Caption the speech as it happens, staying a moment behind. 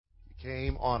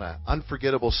Came on an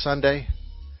unforgettable Sunday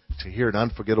to hear an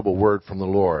unforgettable word from the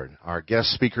Lord. Our guest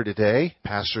speaker today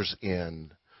pastors in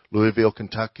Louisville,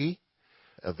 Kentucky.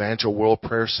 Evangel World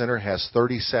Prayer Center has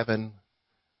 37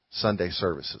 Sunday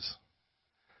services.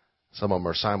 Some of them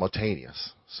are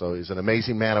simultaneous. So he's an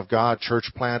amazing man of God,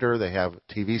 church planter. They have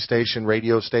TV station,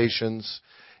 radio stations.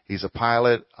 He's a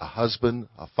pilot, a husband,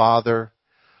 a father,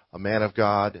 a man of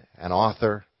God, an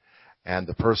author, and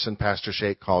the person Pastor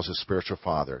Shake calls his spiritual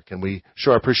father. Can we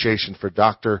show our appreciation for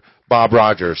Dr. Bob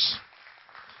Rodgers?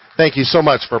 Thank you so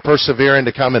much for persevering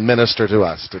to come and minister to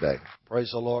us today.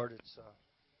 Praise the Lord. It's a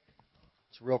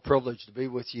real privilege to be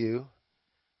with you.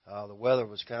 The weather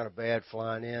was kind of bad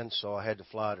flying in, so I had to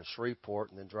fly to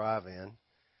Shreveport and then drive in.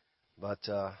 But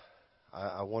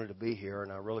I wanted to be here,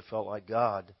 and I really felt like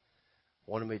God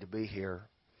wanted me to be here.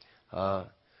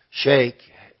 Shake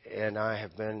and I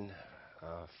have been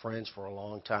friends for a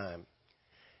long time.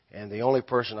 And the only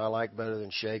person I like better than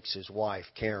Shake's his wife,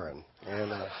 Karen.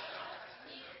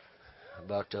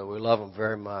 But we love him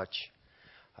very much.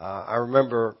 I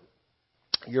remember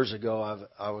years ago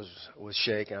I was with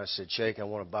Shake, and I said, Shake, I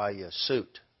want to buy you a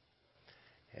suit.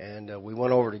 And we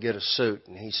went over to get a suit,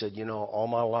 and he said, you know, all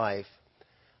my life,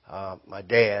 my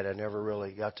dad, I never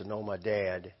really got to know my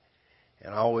dad,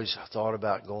 and I always thought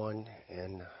about going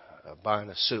and buying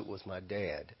a suit with my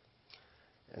dad.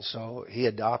 And so he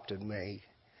adopted me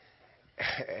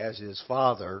as his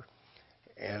father,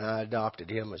 and I adopted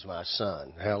him as my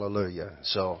son. Hallelujah.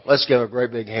 So let's give a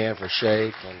great big hand for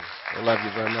Shake, and we love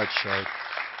you very much, Shake.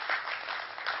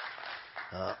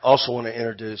 Also want to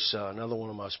introduce another one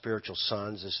of my spiritual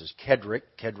sons. This is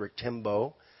Kedrick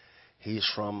Timbo. He's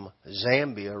from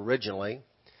Zambia originally.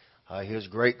 His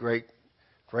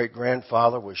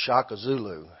great-great-great-grandfather was Shaka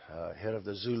Zulu, head of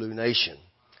the Zulu nation.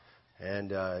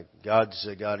 And God's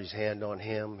got his hand on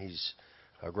him. He's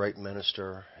a great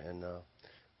minister, and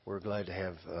we're glad to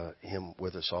have him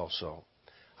with us also.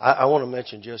 I want to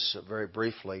mention just very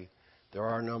briefly, there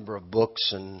are a number of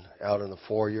books out in the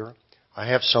foyer. I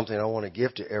have something I want to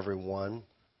give to everyone.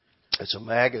 It's a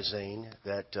magazine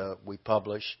that we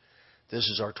publish. This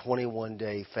is our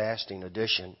 21-day fasting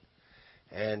edition,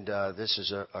 and this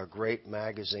is a great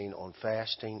magazine on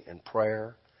fasting and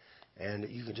prayer. And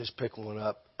you can just pick one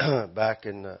up back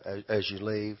as you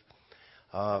leave.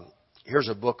 Here's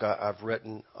a book I've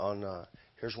written on.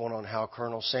 Here's one on how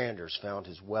Colonel Sanders found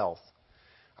his wealth.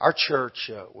 Our church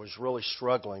was really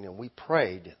struggling, and we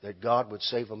prayed that God would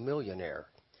save a millionaire.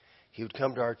 He would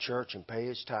come to our church and pay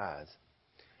his tithe.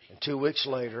 And 2 weeks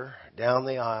later, down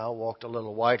the aisle walked a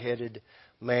little white-headed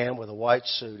man with a white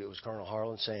suit. It was Colonel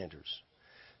Harlan Sanders.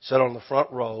 Sat on the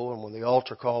front row, and when the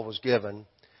altar call was given,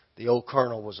 the old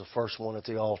colonel was the first one at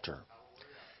the altar.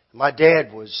 My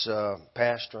dad was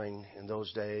pastoring in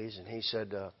those days, and he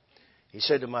said to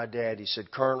my dad, he said,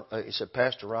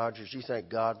 Pastor Rodgers, do you think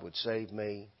God would save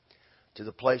me to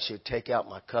the place he'd take out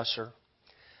my cusser?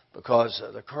 Because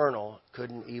the colonel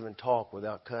couldn't even talk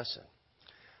without cussing.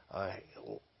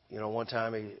 One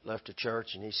time he left the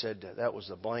church, and he said, that was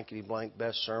the blankety-blank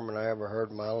best sermon I ever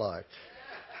heard in my life.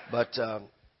 But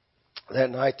that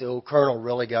night, the old colonel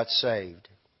really got saved.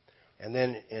 And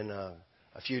then in a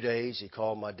few days, he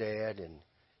called my dad, and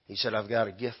he said, I've got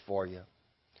a gift for you.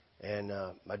 And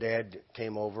my dad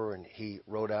came over, and he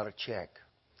wrote out a check.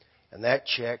 And that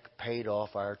check paid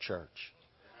off our church.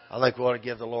 I think we ought to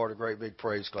give the Lord a great big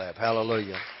praise clap.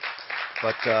 Hallelujah.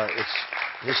 But it's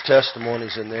his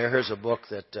testimonies in there. Here's a book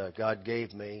that God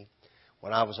gave me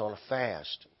when I was on a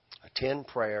fast. 10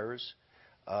 prayers,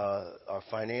 our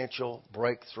financial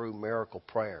breakthrough miracle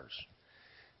prayers.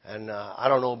 And I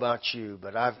don't know about you,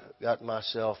 but I've got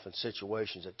myself in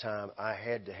situations at times I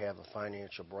had to have a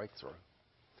financial breakthrough.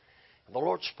 And the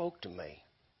Lord spoke to me.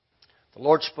 The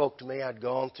Lord spoke to me. I'd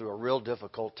gone through a real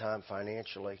difficult time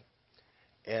financially.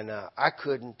 And I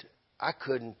couldn't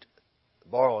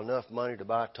borrow enough money to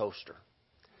buy a toaster.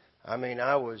 I mean,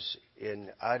 I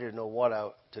didn't know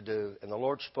what to do. And the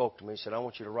Lord spoke to me and said, I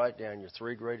want you to write down your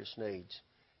 3 greatest needs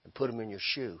and put them in your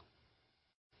shoe.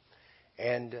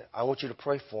 And I want you to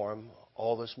pray for them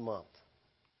all this month.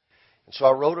 And so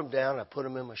I wrote them down and I put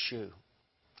them in my shoe.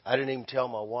 I didn't even tell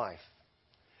my wife.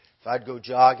 If I'd go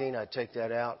jogging, I'd take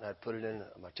that out and I'd put it in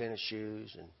my tennis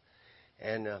shoes.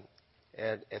 And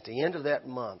at the end of that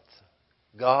month,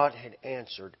 God had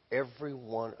answered every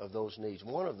one of those needs.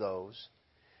 One of those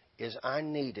is I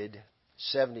needed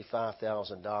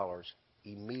 $75,000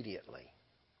 immediately.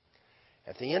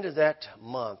 At the end of that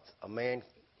month, a man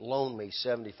loaned me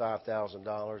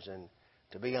 $75,000, and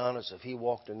to be honest, if he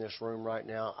walked in this room right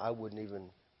now, I wouldn't even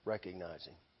recognize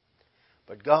him.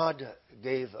 But God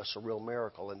gave us a real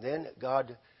miracle. And then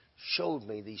God showed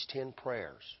me these 10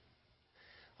 prayers.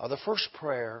 The first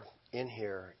prayer in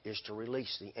here is to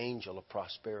release the angel of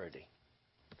prosperity.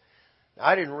 Now,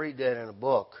 I didn't read that in a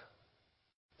book.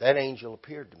 That angel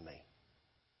appeared to me.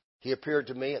 He appeared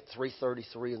to me at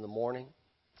 3:33 in the morning.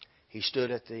 He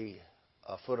stood at the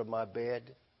foot of my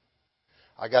bed.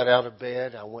 I got out of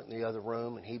bed. I went in the other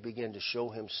room, and he began to show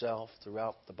himself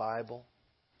throughout the Bible.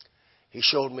 He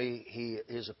showed me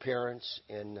his appearance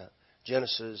in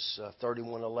Genesis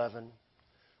 31:11,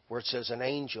 where it says an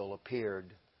angel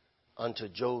appeared unto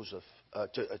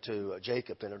to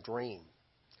Jacob in a dream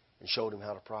and showed him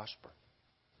how to prosper.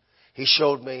 He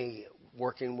showed me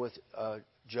working with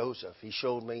Joseph. He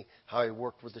showed me how he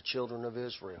worked with the children of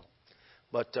Israel.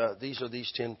 But these are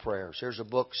these 10 prayers. Here's a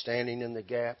book, Standing in the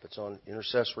Gap. It's on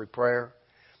intercessory prayer.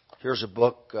 Here's a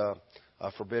book,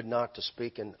 Forbid Not to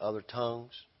Speak in Other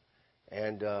Tongues.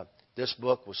 And this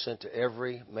book was sent to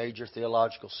every major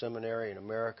theological seminary in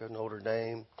America, Notre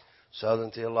Dame,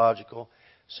 Southern Theological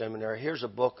Seminary. Here's a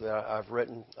book that I've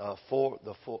written,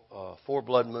 Four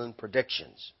Blood Moon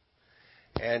Predictions.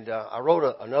 And I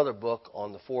wrote another book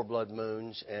on the 4 blood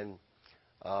moons, and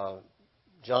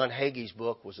John Hagee's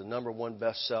book was the #1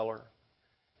 bestseller,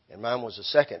 and mine was the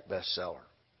 2nd bestseller.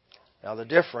 Now, the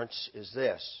difference is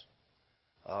this.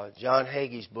 John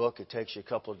Hagee's book, it takes you a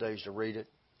couple of days to read it.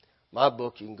 My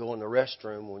book, you can go in the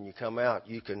restroom. When you come out,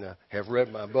 you can have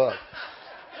read my book.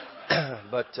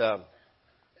 But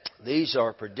these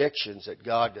are predictions that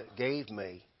God gave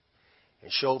me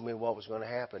and showed me what was going to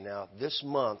happen. Now, this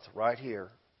month right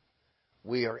here,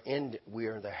 we are in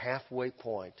the halfway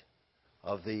point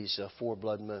of these 4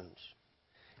 blood moons.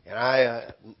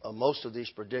 And most of these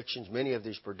predictions, many of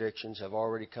these predictions have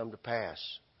already come to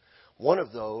pass. One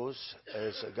of those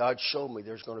is God showed me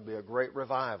there's going to be a great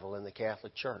revival in the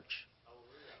Catholic Church.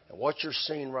 And what you're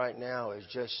seeing right now is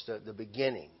just the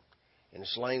beginning. And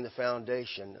it's laying the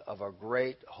foundation of a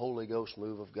great Holy Ghost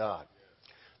move of God.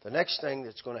 The next thing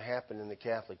that's going to happen in the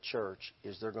Catholic Church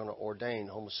is they're going to ordain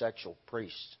homosexual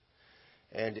priests.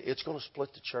 And it's going to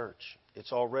split the church.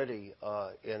 It's already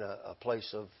in a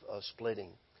place of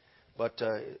splitting. But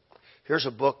here's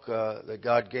a book that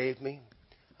God gave me.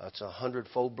 It's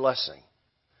 100-fold blessing.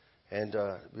 And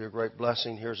it'll be a great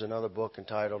blessing. Here's another book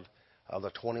entitled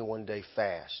The 21-Day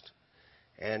Fast.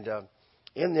 And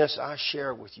in this, I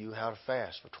share with you how to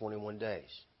fast for 21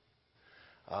 days.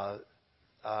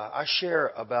 I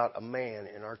share about a man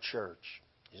in our church.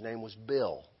 His name was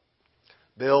Bill.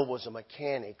 Bill was a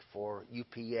mechanic for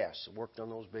UPS, worked on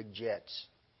those big jets.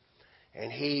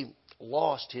 And he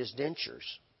lost his dentures.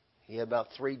 He had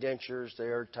about 3 dentures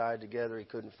there tied together. He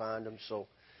couldn't find them. So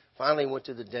finally went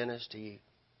to the dentist. He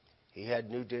had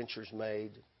new dentures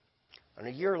made. And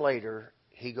a year later,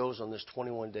 he goes on this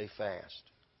 21-day fast.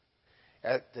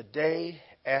 At the day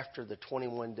after the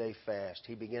 21-day fast,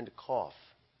 he began to cough.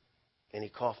 And he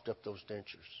coughed up those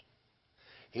dentures.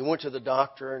 He went to the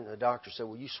doctor, and the doctor said,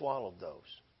 well, you swallowed those.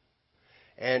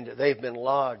 And they've been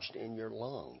lodged in your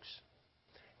lungs.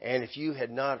 And if you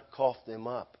had not coughed them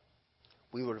up,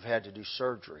 we would have had to do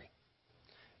surgery.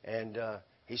 And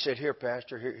he said, here,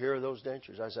 Pastor, here are those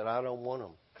dentures. I said, I don't want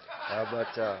them.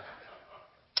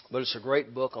 But it's a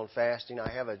great book on fasting. I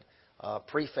have a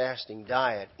pre-fasting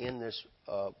diet in this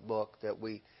book that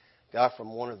we got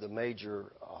from one of the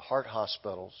major heart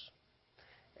hospitals.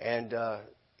 And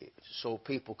so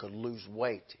people can lose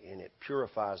weight, and it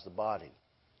purifies the body.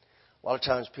 A lot of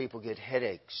times people get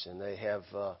headaches, and they have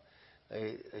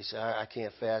they say, I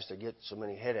can't fast, I get so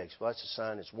many headaches. Well, that's a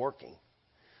sign it's working.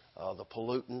 The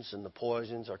pollutants and the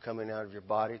poisons are coming out of your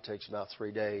body. It takes about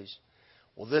 3 days.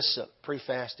 Well, this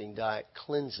pre-fasting diet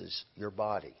cleanses your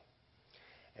body.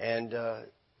 And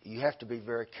you have to be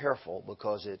very careful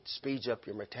because it speeds up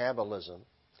your metabolism.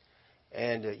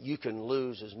 And you can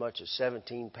lose as much as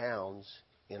 17 pounds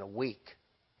in a week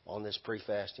on this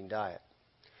pre-fasting diet.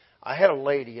 I had a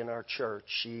lady in our church.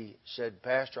 She said,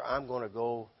 Pastor, I'm going to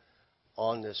go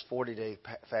on this 40-day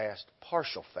fast,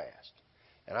 partial fast.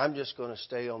 And I'm just going to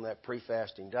stay on that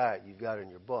pre-fasting diet you've got in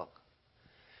your book.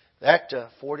 That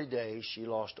 40 days, she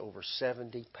lost over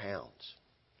 70 pounds.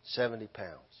 70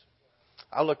 pounds.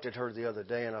 I looked at her the other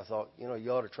day and I thought, you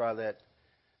ought to try that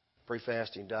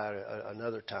pre-fasting diet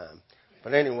another time.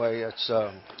 But anyway,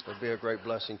 it'll be a great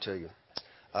blessing to you.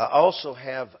 I also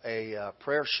have a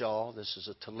prayer shawl. This is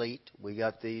a tallit. We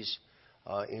got these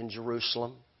in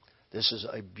Jerusalem. This is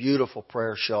a beautiful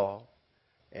prayer shawl.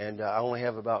 And I only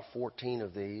have about 14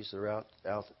 of these. They're out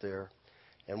there.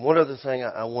 And one other thing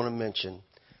I want to mention,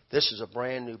 this is a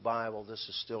brand new Bible. This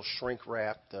is still shrink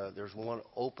wrapped. There's one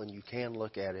open. You can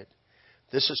look at it.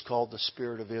 This is called the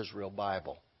Spirit of Israel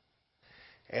Bible.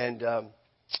 And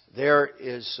There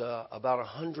is about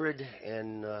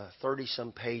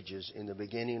 130-some pages in the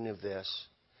beginning of this.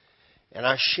 And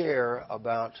I share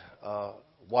about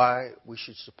why we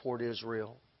should support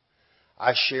Israel.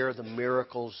 I share the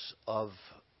miracles of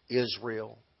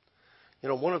Israel. You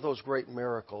know, one of those great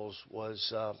miracles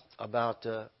was about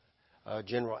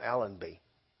General Allenby.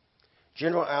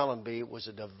 General Allenby was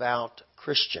a devout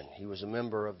Christian. He was a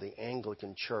member of the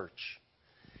Anglican Church.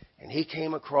 And he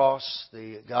came across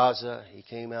the Gaza. He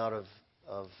came out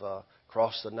of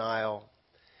across the Nile.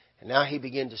 And now he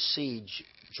began to siege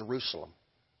Jerusalem.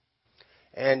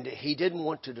 And he didn't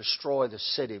want to destroy the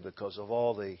city because of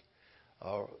all the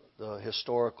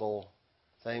historical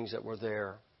things that were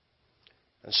there.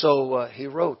 And so he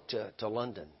wrote to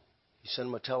London. He sent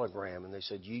them a telegram, and they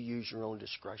said, "You use your own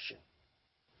discretion."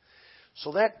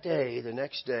 So that day, the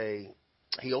next day,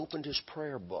 he opened his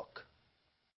prayer book.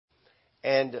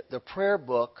 And the prayer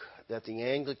book that the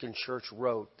Anglican Church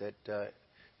wrote, that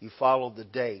you followed the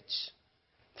dates,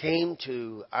 came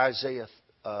to Isaiah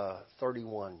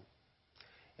 31.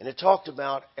 And it talked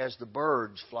about as the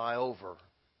birds fly over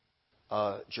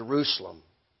Jerusalem,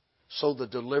 so the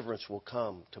deliverance will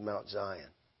come to Mount Zion.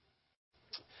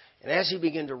 And as he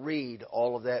began to read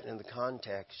all of that in the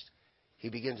context, he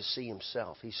began to see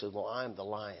himself. He said, "Well, I'm the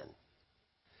lion.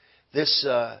 This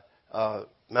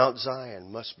Mount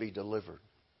Zion must be delivered."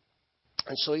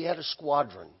 And so he had a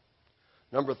squadron,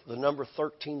 the number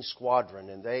 13 squadron,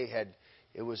 and they had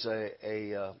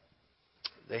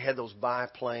those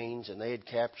biplanes, and they had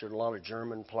captured a lot of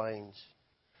German planes.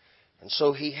 And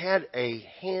so he had a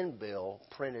handbill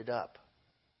printed up.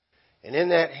 And in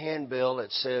that handbill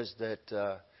it says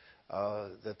that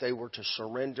they were to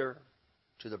surrender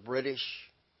to the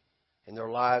British and their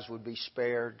lives would be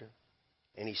spared.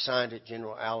 And he signed it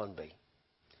General Allenby.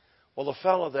 Well, the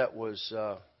fellow that was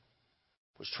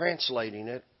translating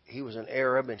it, he was an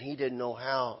Arab, and he didn't know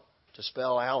how to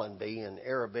spell Allenby in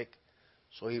Arabic,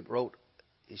 so he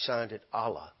signed it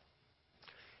Allah.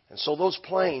 And so those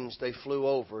planes, they flew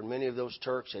over, and many of those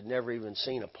Turks had never even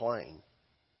seen a plane.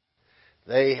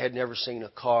 They had never seen a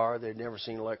car. They had never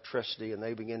seen electricity, and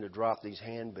they began to drop these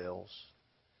handbills.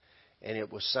 And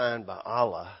it was signed by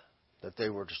Allah that they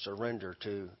were to surrender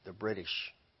to the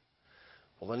British.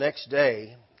 Well, the next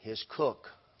day, his cook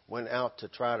went out to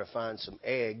try to find some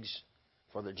eggs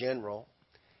for the general,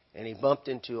 and he bumped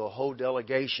into a whole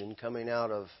delegation coming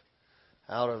out of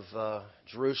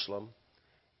Jerusalem,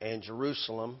 and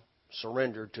Jerusalem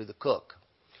surrendered to the cook.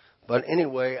 But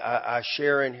anyway, I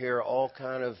share in here all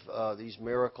kind of these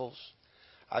miracles.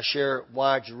 I share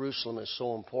why Jerusalem is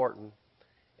so important,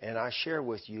 and I share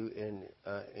with you,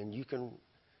 and you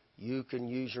can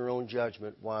use your own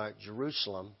judgment why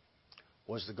Jerusalem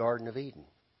was the Garden of Eden.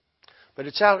 But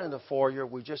it's out in the foyer.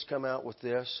 We just come out with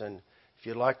this, and if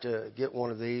you'd like to get one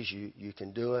of these, you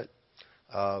can do it.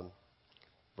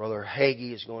 Brother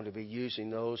Hagee is going to be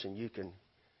using those, and you can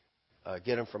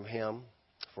get them from him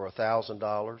for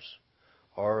 $1,000,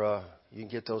 or you can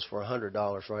get those for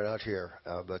 $100 right out here.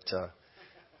 But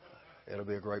it'll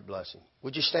be a great blessing.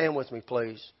 Would you stand with me,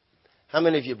 please? How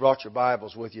many of you brought your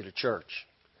Bibles with you to church?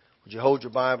 Would you hold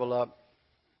your Bible up?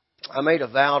 I made a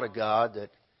vow to God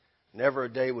that never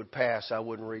a day would pass I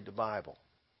wouldn't read the Bible.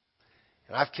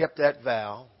 And I've kept that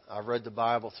vow. I've read the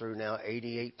Bible through now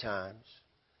 88 times.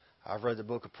 I've read the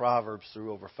book of Proverbs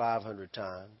through over 500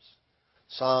 times.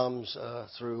 Psalms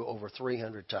through over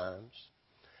 300 times.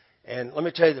 And let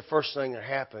me tell you the first thing that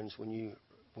happens when you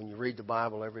read the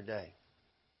Bible every day.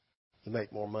 You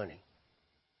make more money.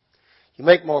 You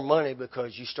make more money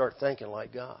because you start thinking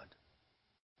like God.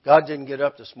 God didn't get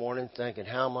up this morning thinking,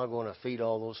 how am I going to feed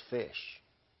all those fish?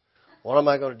 What am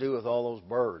I going to do with all those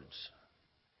birds?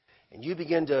 And you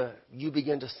begin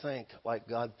to think like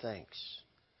God thinks.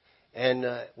 And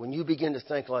when you begin to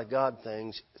think like God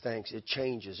thinks, it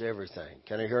changes everything.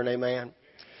 Can I hear an amen?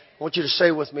 I want you to say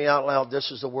with me out loud,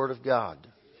 this is the Word of God.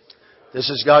 This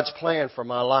is God's plan for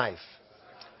my life.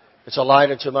 It's a light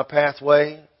into my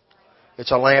pathway.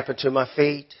 It's a lamp into my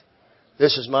feet.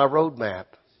 This is my roadmap.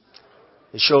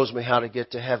 It shows me how to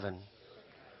get to heaven.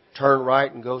 Turn right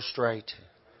and go straight.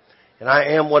 And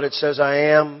I am what it says I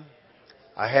am.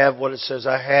 I have what it says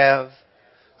I have.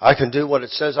 I can do what it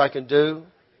says I can do.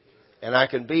 And I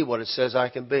can be what it says I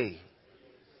can be.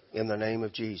 In the name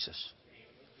of Jesus.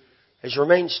 As you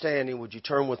remain standing, would you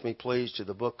turn with me, please, to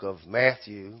the book of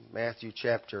Matthew, Matthew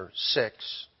chapter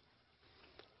 6.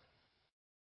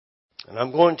 And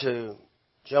I'm going to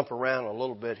jump around a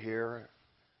little bit here,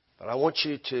 but I want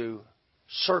you to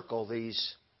circle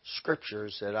these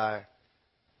scriptures that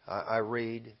I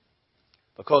read,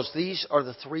 because these are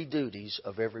the three duties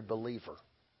of every believer.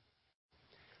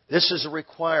 This is a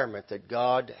requirement that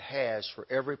God has for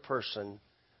every person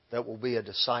that will be a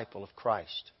disciple of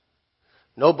Christ.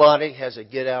 Nobody has a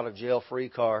get-out-of-jail-free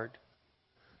card.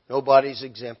 Nobody's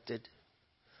exempted.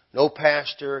 No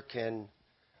pastor can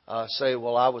say,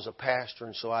 well, I was a pastor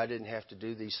and so I didn't have to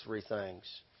do these three things.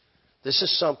 This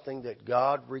is something that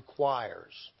God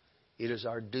requires. It is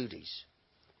our duties.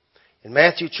 In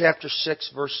Matthew chapter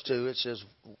 6, verse 2, it says,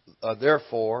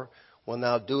 therefore, when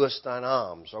thou doest thine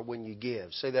alms, or when you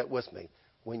give. Say that with me.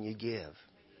 When you give.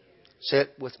 Say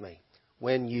it with me.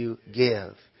 When you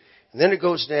give. And then it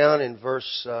goes down in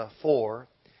verse 4,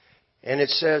 and it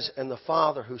says, and the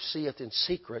Father who seeth in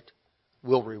secret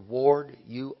will reward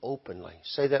you openly.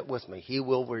 Say that with me. He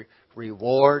will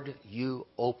reward you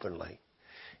openly.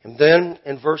 And then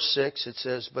in verse 6 it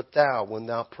says, but thou, when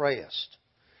thou prayest,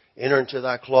 enter into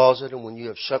thy closet, and when you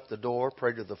have shut the door,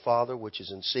 pray to the Father which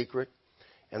is in secret.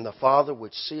 And the Father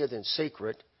which seeth in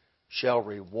secret shall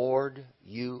reward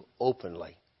you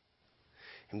openly.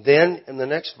 And then in the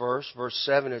next verse, verse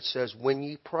 7, it says, when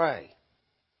ye pray,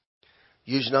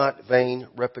 use not vain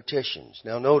repetitions.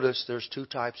 Now notice there's two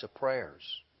types of prayers.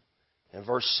 In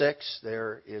verse 6,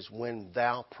 there is when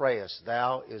thou prayest.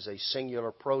 Thou is a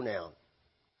singular pronoun.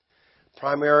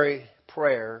 Primary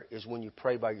prayer is when you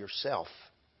pray by yourself.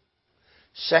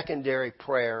 Secondary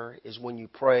prayer is when you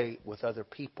pray with other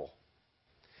people.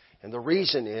 And the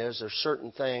reason is there's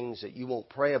certain things that you won't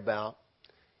pray about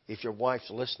if your wife's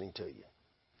listening to you.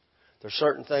 There's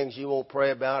certain things you won't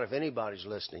pray about if anybody's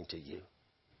listening to you.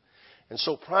 And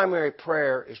so primary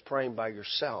prayer is praying by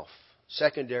yourself.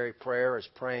 Secondary prayer is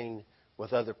praying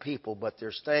with other people. But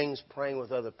there's things praying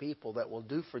with other people that will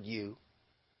do for you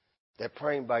that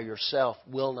praying by yourself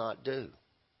will not do.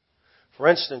 For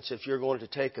instance, if you're going to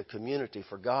take a community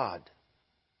for God,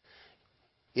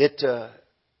 it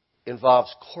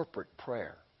involves corporate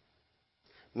prayer.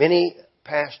 Many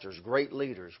pastors, great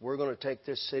leaders, we're going to take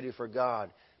this city for God,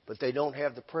 but they don't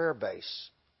have the prayer base.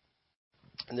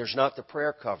 And there's not the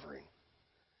prayer covering.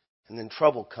 And then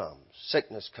trouble comes,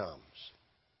 sickness comes,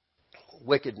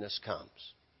 wickedness comes.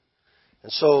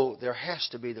 And so there has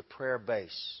to be the prayer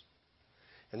base.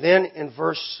 And then in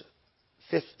verse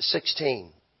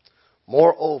 16,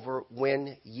 moreover,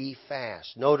 when ye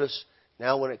fast. Notice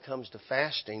now when it comes to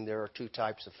fasting, there are two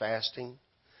types of fasting.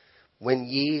 When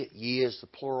ye is the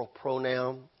plural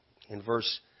pronoun. In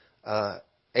verse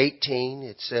 18,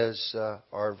 it says,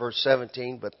 or verse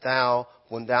 17, but thou,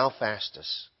 when thou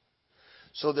fastest.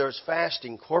 So there's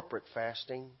fasting, corporate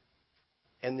fasting,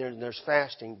 and then there's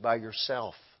fasting by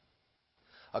yourself.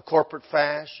 A corporate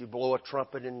fast, you blow a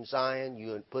trumpet in Zion,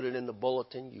 you put it in the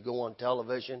bulletin, you go on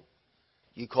television,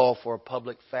 you call for a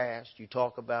public fast, you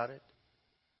talk about it.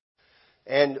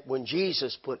 And when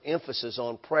Jesus put emphasis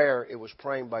on prayer, it was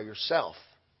praying by yourself.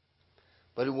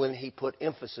 But when He put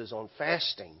emphasis on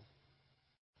fasting,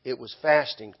 it was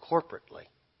fasting corporately.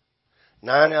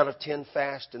 9 out of 10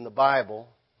 fasts in the Bible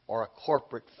are a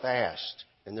corporate fast.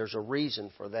 And there's a reason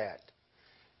for that.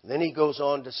 And then He goes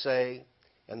on to say,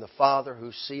 and the Father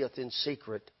who seeth in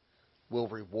secret will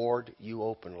reward you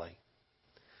openly.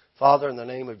 Father, in the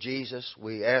name of Jesus,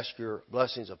 we ask your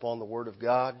blessings upon the Word of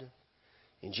God.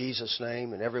 In Jesus'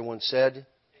 name. And everyone said,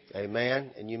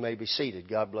 Amen. And you may be seated.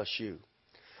 God bless you.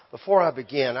 Before I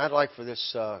begin, I'd like for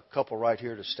this couple right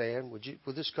here to stand.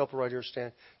 Would this couple right here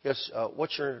stand? Yes.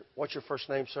 What's your first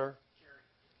name, sir?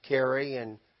 Carrie.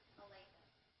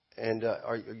 And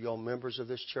are you all members of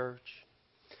this church?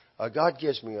 God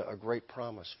gives me a great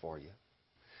promise for you.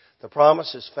 The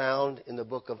promise is found in the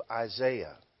book of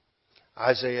Isaiah.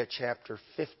 Isaiah chapter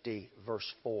 50,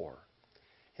 verse 4.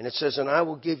 And it says, and I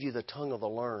will give you the tongue of the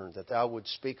learned, that thou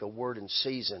wouldst speak a word in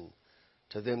season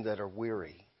to them that are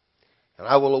weary. And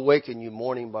I will awaken you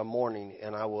morning by morning,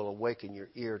 and I will awaken your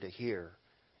ear to hear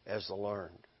as the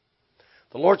learned.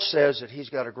 The Lord says that He's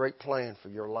got a great plan for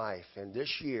your life, and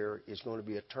this year is going to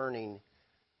be a turning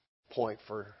point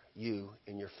for you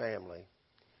and your family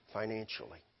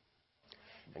financially.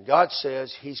 And God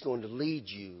says He's going to lead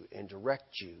you and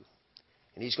direct you.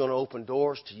 And He's going to open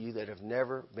doors to you that have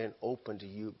never been opened to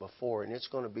you before. And it's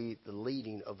going to be the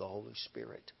leading of the Holy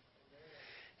Spirit.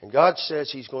 And God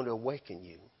says He's going to awaken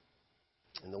you.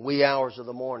 In the wee hours of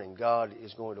the morning, you're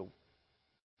going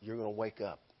to wake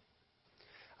up.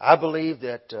 I believe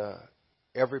that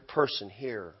every person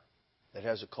here that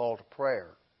has a call to prayer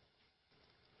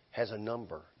has a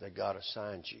number that God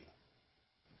assigns you.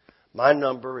 My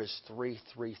number is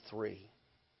 333.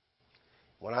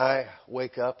 When I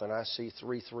wake up and I see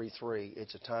 333,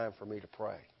 it's a time for me to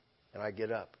pray. And I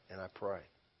get up and I pray.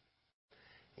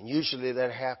 And usually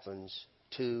that happens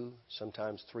 2,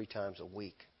 sometimes 3 times a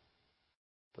week.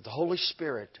 But the Holy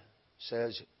Spirit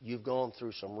says you've gone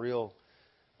through some real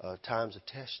times of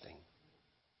testing,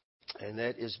 and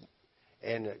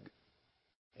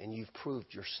and you've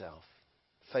proved yourself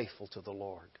faithful to the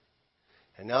Lord.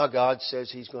 And now God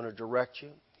says He's going to direct you.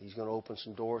 He's going to open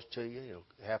some doors to you. It'll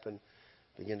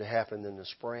begin to happen in the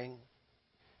spring.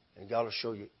 And God will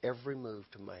show you every move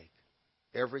to make,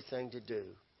 everything to do.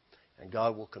 And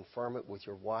God will confirm it with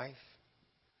your wife.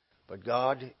 But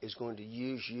God is going to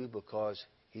use you because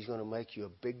He's going to make you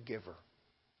a big giver.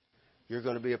 You're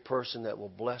going to be a person that will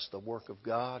bless the work of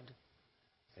God.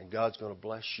 And God's going to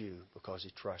bless you because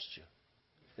He trusts you.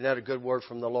 Isn't that a good word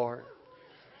from the Lord?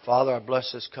 Father, I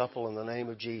bless this couple in the name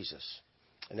of Jesus.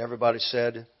 And everybody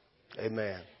said,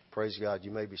 amen. Praise God. You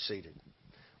may be seated.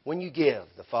 When you give,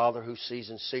 the Father who sees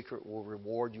in secret will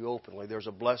reward you openly. There's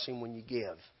a blessing when you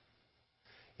give.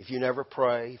 If you never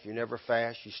pray, if you never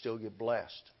fast, you still get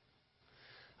blessed.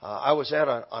 I was at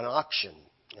an auction,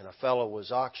 and a fellow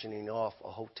was auctioning off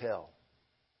a hotel.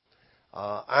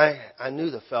 I knew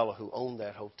the fellow who owned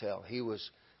that hotel. He was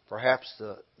perhaps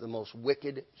the most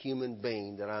wicked human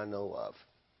being that I know of.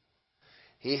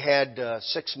 He had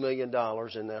 $6 million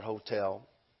in that hotel.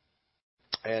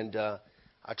 And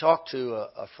I talked to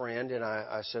a friend, and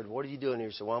I said, what are you doing here?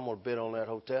 He said, well, I'm going to bid on that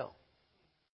hotel.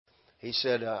 He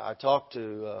said, I talked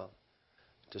to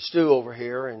Stu over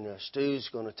here, and Stu's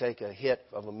going to take a hit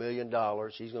of $1 million.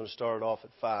 He's going to start it off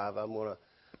at $5 million.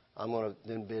 I'm going to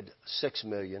then bid $6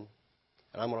 million,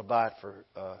 and I'm going to buy it for.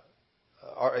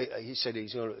 He said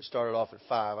he's going to start it off at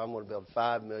 $5 million. I'm going to build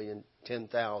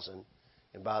 $5,010,000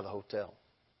 and buy the hotel.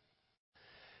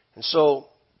 And so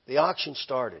the auction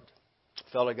started. The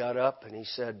fellow got up and he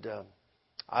said,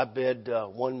 I bid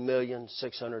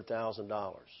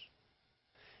 $1,600,000.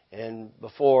 And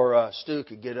before Stu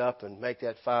could get up and make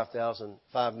that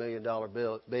 $5 million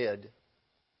bid,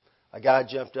 a guy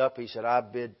jumped up. He said, I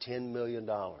bid $10 million.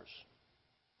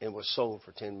 And was sold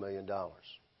for $10 million.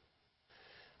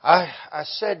 I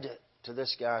said to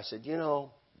this guy, I said,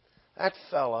 that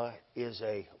fella is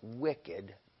a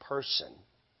wicked person.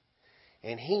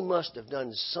 And he must have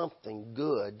done something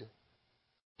good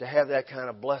to have that kind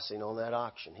of blessing on that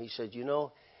auction. He said,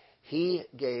 he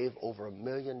gave over $1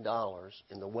 million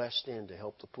in the West End to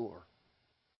help the poor.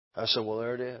 I said, well,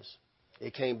 there it is.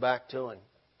 It came back to him.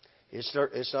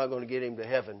 It's not going to get him to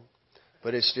heaven,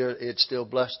 but it still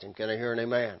blessed him. Can I hear an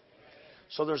amen?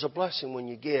 So there's a blessing when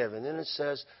you give. And then it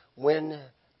says, when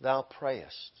thou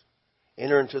prayest,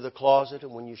 enter into the closet,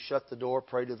 and when you shut the door,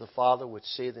 pray to the Father which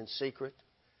seeth in secret.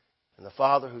 And the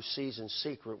Father who sees in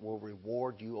secret will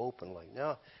reward you openly.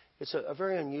 Now, it's a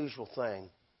very unusual thing.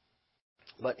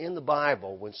 But in the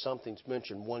Bible, when something's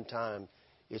mentioned one time,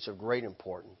 it's of great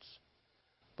importance.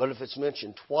 But if it's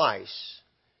mentioned twice,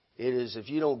 it is, if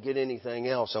you don't get anything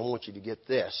else, I want you to get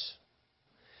this.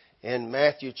 In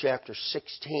Matthew chapter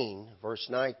 16, verse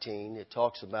 19, it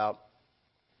talks about,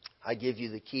 I give you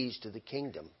the keys to the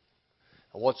kingdom.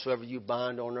 And whatsoever you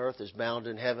bind on earth is bound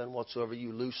in heaven. Whatsoever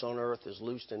you loose on earth is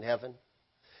loosed in heaven.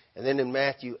 And then in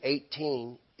Matthew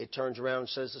 18, it turns around and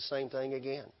says the same thing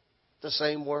again. The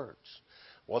same words.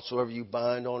 Whatsoever you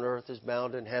bind on earth is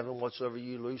bound in heaven. Whatsoever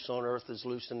you loose on earth is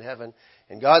loosed in heaven.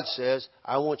 And God says,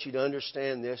 I want you to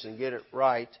understand this and get it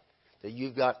right, that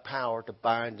you've got power to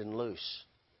bind and loose.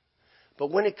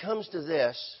 But when it comes to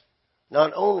this,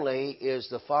 not only is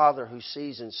the Father who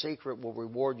sees in secret will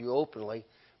reward you openly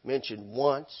mentioned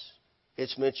once,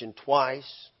 it's mentioned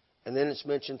twice, and then it's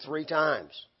mentioned 3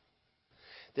 times.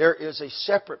 There is a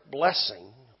separate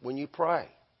blessing when you pray.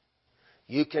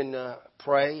 You can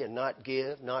pray and not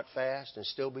give, not fast, and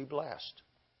still be blessed.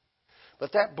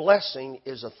 But that blessing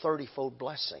is a 30-fold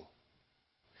blessing.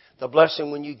 The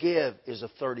blessing when you give is a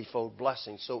 30-fold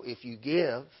blessing. So if you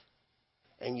give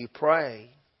and you pray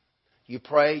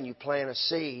and you plant a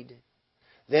seed,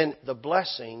 then the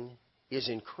blessing is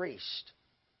increased.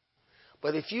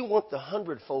 But if you want the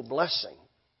 100-fold blessing,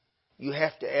 you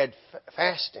have to add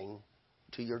fasting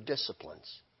to your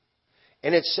disciplines.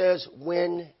 And it says,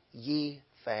 when ye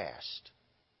fast.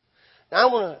 Now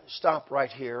I want to stop right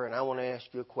here and I want to ask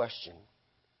you a question.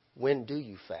 When do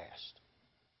you fast?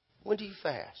 When do you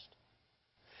fast?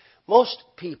 Most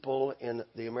people in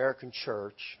the American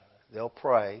church, they'll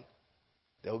pray,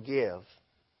 they'll give,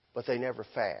 but they never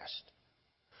fast.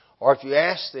 Or if you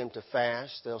ask them to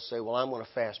fast, they'll say, well, I'm going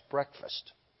to fast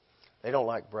breakfast. They don't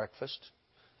like breakfast.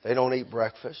 They don't eat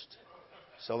breakfast.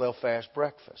 So they'll fast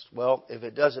breakfast. Well, if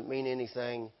it doesn't mean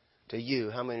anything to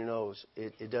you, how many knows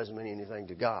it doesn't mean anything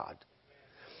to God?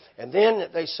 And then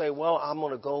they say, well, I'm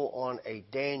going to go on a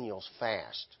Daniel's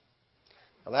fast.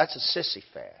 Now, that's a sissy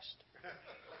fast.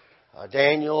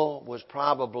 Daniel was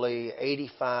probably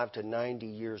 85 to 90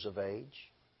 years of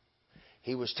age.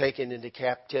 He was taken into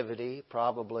captivity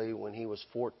probably when he was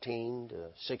 14 to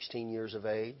 16 years of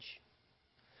age.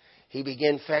 He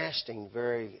began fasting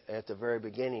at the very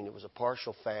beginning. It was a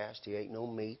partial fast. He ate no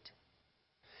meat.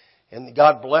 And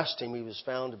God blessed him. He was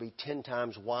found to be 10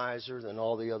 times wiser than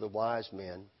all the other wise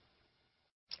men.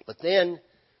 But then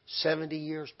 70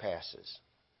 years passes.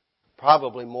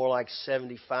 Probably more like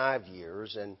 75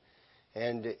 years.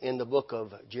 And in the book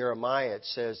of Jeremiah it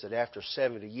says that after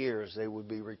 70 years they would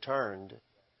be returned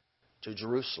to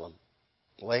Jerusalem.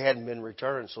 Well, they hadn't been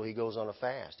returned, so he goes on a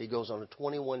fast. He goes on a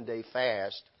 21-day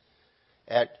fast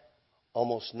at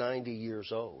almost 90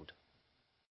 years old.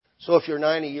 So if you're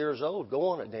 90 years old, go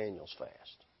on a Daniel's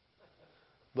fast.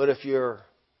 But if you're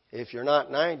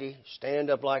not 90, stand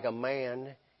up like a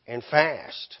man and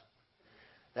fast.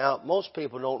 Now, most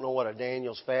people don't know what a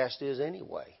Daniel's fast is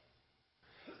anyway.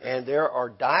 And there are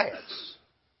diets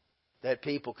that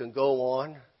people can go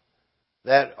on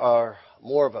that are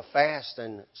more of a fast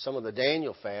than some of the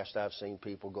Daniel fast I've seen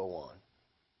people go on.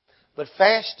 But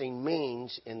fasting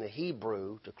means in the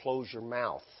Hebrew to close your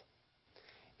mouth.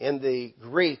 In the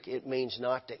Greek, it means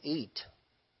not to eat.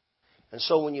 And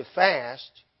so when you fast,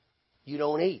 you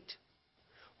don't eat.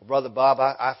 Well, Brother Bob,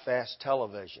 I fast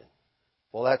television.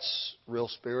 Well, that's real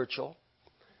spiritual,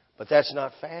 but that's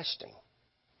not fasting.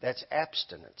 That's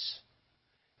abstinence.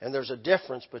 And there's a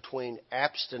difference between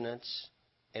abstinence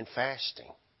and fasting.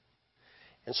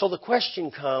 And so the question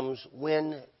comes,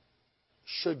 when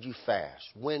should you fast?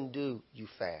 When do you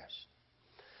fast?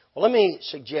 Well, let me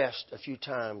suggest a few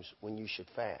times when you should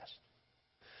fast.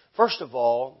 First of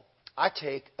all, I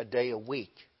take a day a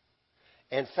week.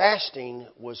 And fasting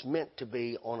was meant to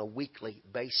be on a weekly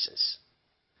basis.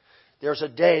 There's a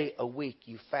day a week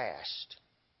you fast.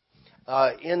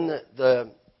 In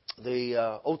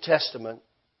the Old Testament,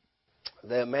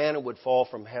 the manna would fall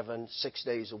from heaven 6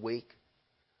 days a week.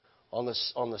 On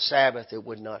the Sabbath, it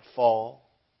would not fall.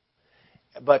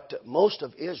 But most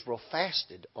of Israel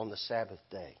fasted on the Sabbath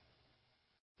day.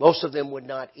 Most of them would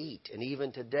not eat. And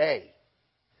even today,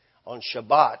 on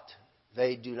Shabbat,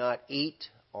 they do not eat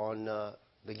on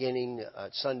beginning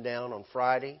at sundown on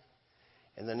Friday.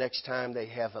 And the next time they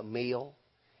have a meal,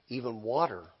 even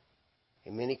water,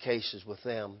 in many cases with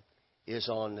them, is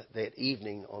on that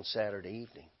evening, on Saturday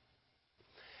evening.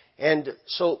 And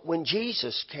so when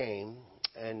Jesus came,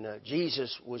 and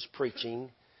Jesus was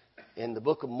preaching, in the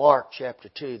book of Mark chapter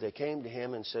 2, they came to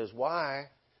him and says, why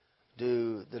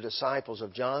do the disciples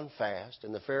of John fast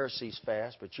and the Pharisees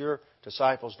fast, but your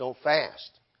disciples don't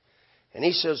fast? And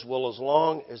he says, well, as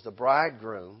long as the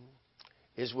bridegroom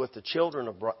is with the children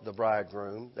of the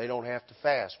bridegroom, they don't have to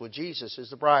fast. Well, Jesus is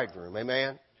the bridegroom.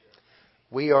 Amen?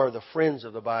 We are the friends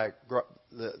of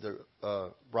the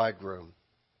bridegroom.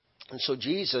 And so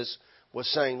Jesus was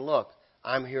saying, look,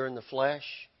 I'm here in the flesh.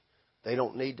 They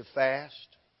don't need to fast.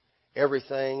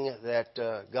 Everything that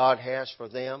God has for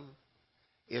them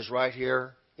is right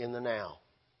here in the now.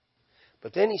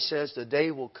 But then he says the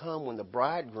day will come when the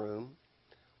bridegroom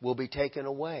will be taken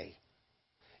away.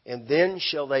 And then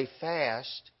shall they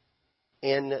fast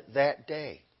in that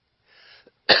day.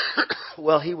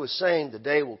 Well, he was saying the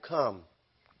day will come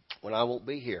when I won't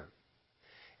be here.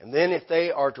 And then if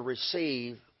they are to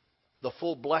receive the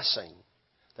full blessing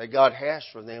that God has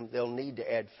for them, they'll need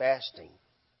to add fasting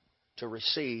to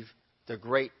receive the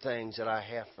great things that I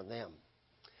have for them.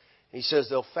 He says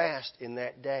they'll fast in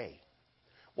that day.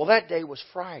 Well, that day was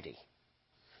Friday.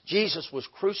 Jesus was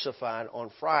crucified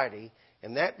on Friday,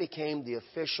 and that became the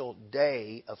official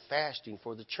day of fasting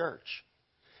for the church.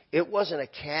 It wasn't a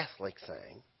Catholic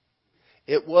thing.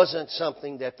 It wasn't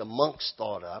something that the monks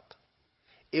thought up.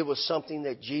 It was something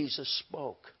that Jesus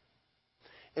spoke.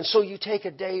 And so you take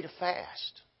a day to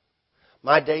fast.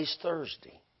 My day's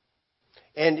Thursday.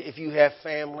 And if you have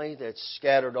family that's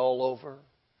scattered all over,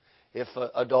 if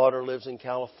a daughter lives in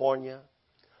California,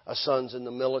 a son's in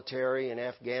the military in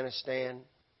Afghanistan,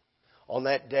 on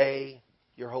that day,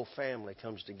 your whole family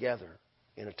comes together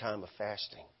in a time of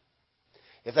fasting.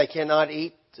 If they cannot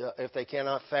eat, if they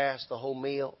cannot fast the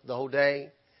whole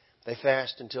day, they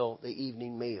fast until the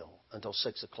evening meal, until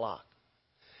 6 o'clock.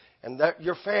 And that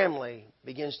your family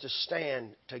begins to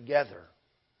stand together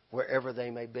wherever they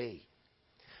may be.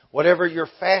 Whatever your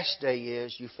fast day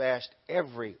is, you fast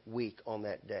every week on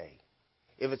that day.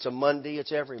 If it's a Monday,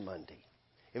 it's every Monday.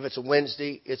 If it's a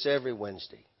Wednesday, it's every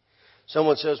Wednesday.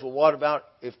 Someone says, well, what about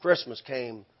if Christmas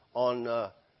came on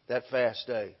that fast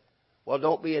day? Well,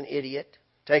 don't be an idiot.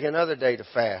 Take another day to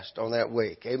fast on that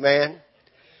week. Amen?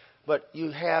 But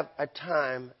you have a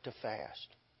time to fast.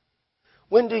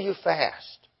 When do you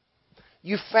fast?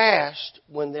 You fast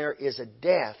when there is a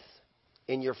death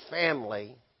in your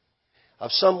family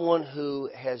of someone who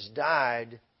has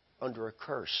died under a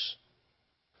curse.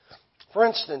 For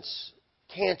instance,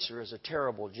 cancer is a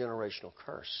terrible generational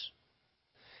curse.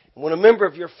 When a member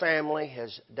of your family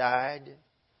has died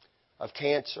of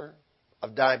cancer,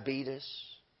 of diabetes,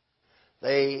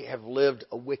 they have lived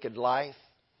a wicked life,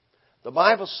 the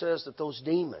Bible says that those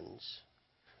demons,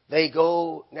 they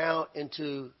go now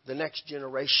into the next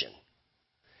generation.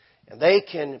 And they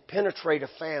can penetrate a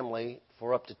family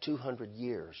for up to 200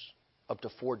 years, up to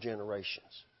 4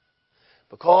 generations.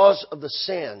 Because of the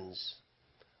sins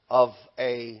of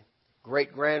a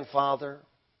great-grandfather,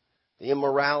 the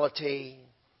immorality,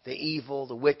 the evil,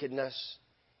 the wickedness,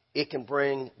 it can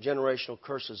bring generational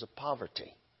curses of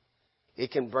poverty.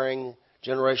 It can bring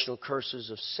generational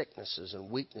curses of sicknesses and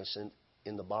weakness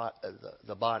in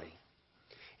the body.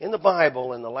 In the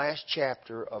Bible, in the last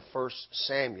chapter of 1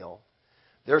 Samuel,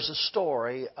 there's a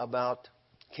story about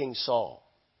King Saul.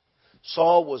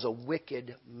 Saul was a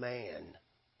wicked man.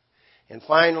 And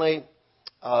finally,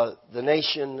 the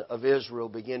nation of Israel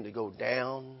began to go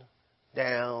down,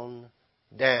 down,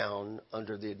 down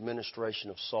under the administration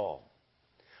of Saul.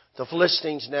 The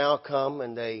Philistines now come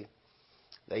and they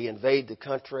invade the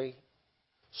country.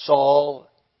 Saul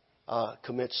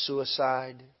commits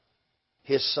suicide.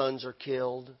 His sons are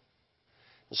killed.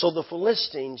 And so the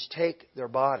Philistines take their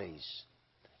bodies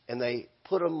and they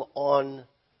put them on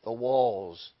the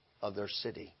walls of their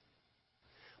city.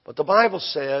 But the Bible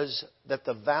says that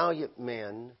the valiant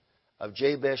men of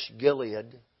Jabesh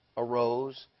Gilead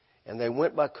arose and they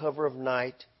went by cover of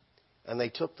night and they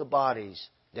took the bodies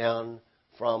down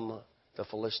from the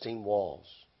Philistine walls.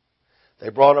 They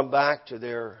brought them back to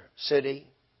their city.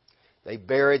 They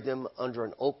buried them under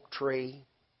an oak tree.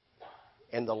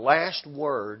 And the last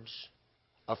words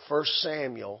of 1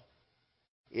 Samuel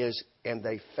is, and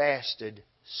they fasted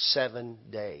 7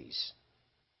 days.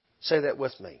 Say that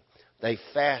with me. They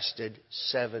fasted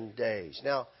 7 days.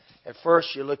 Now, at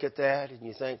first you look at that and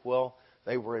you think, well,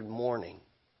 they were in mourning.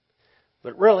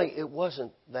 But really, it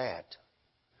wasn't that.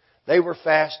 They were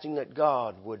fasting that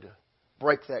God would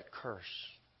break that curse,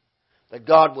 that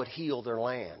God would heal their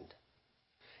land.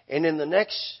 And in the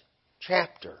next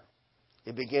chapter,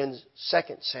 it begins 2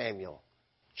 Samuel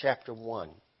chapter 1.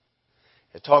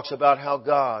 It talks about how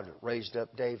God raised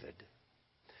up David.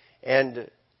 And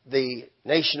the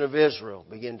nation of Israel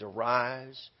began to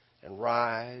rise and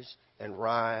rise and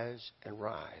rise and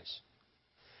rise.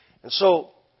 And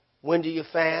so, when do you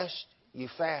fast? You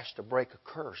fast to break a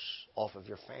curse off of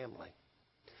your family.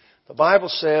 The Bible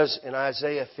says in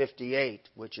Isaiah 58,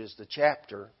 which is the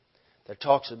chapter that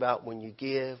talks about when you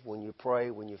give, when you pray,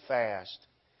 when you fast,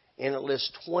 and it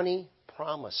lists 20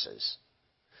 promises.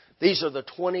 These are the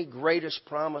 20 greatest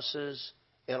promises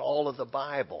in all of the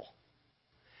Bible.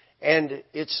 And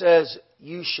it says,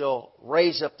 you shall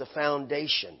raise up the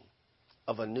foundation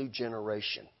of a new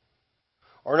generation.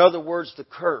 Or in other words, the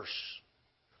curse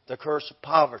of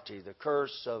poverty, the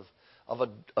curse of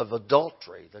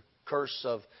adultery, the curse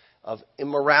of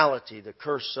immorality, the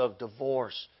curse of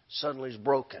divorce suddenly is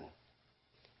broken.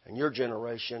 And your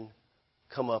generation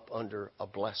come up under a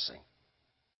blessing.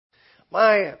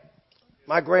 My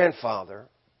grandfather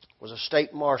was a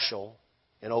state marshal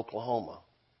in Oklahoma.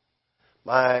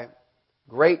 My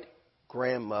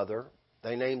great-grandmother,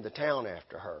 they named the town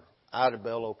after her,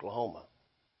 Idabel, Oklahoma.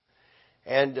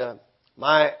 And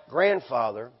my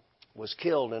grandfather was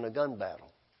killed in a gun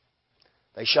battle.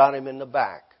 They shot him in the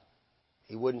back.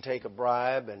 He wouldn't take a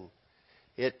bribe, and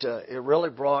it really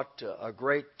brought a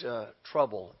great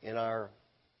trouble in our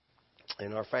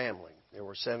family. There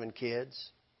were 7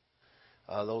 kids.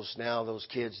 Those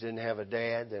kids didn't have a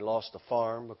dad. They lost the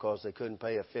farm because they couldn't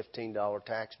pay a $15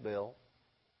 tax bill.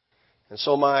 And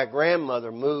so my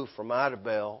grandmother moved from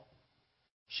Idabel.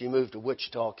 She moved to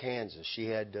Wichita, Kansas. She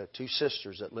had 2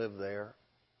 sisters that lived there.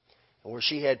 And where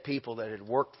she had people that had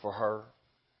worked for her,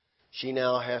 she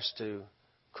now has to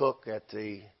cook at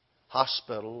the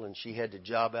hospital, and she had to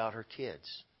job out her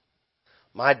kids.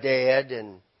 My dad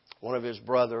and one of his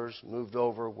brothers moved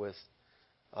over with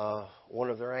one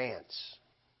of their aunts.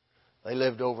 They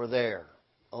lived over there,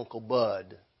 Uncle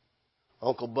Bud.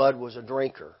 Uncle Bud was a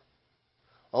drinker.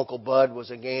 Uncle Bud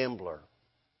was a gambler.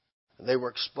 They were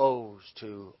exposed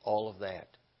to all of that.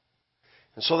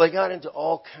 And so they got into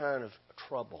all kind of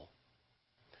trouble.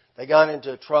 They got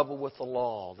into trouble with the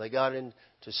law. They got into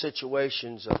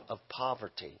situations of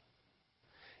poverty.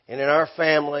 And in our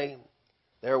family,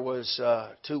 there was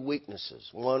 2 weaknesses.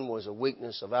 One was a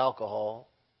weakness of alcohol,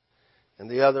 and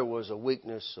the other was a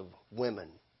weakness of women.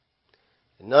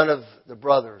 And none of the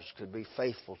brothers could be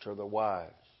faithful to their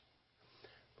wives.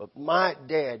 But my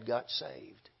dad got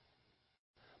saved.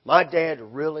 My dad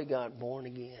really got born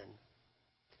again.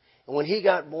 And when he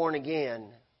got born again,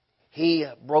 he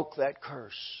broke that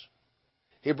curse.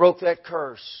 He broke that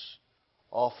curse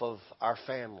off of our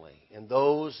family. And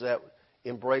those that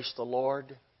embraced the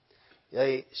Lord,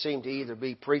 they seem to either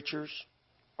be preachers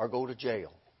or go to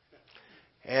jail.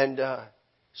 And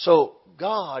so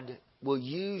God will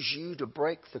use you to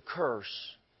break the curse.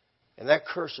 And that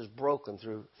curse is broken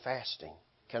through fasting.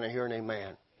 Can I hear an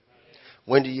amen?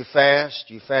 When do you fast?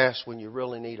 You fast when you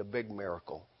really need a big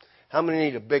miracle. How many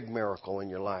need a big miracle in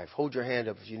your life? Hold your hand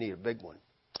up if you need a big one.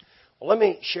 Well, let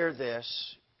me share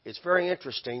this. It's very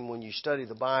interesting when you study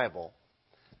the Bible.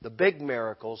 The big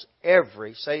miracles,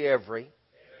 say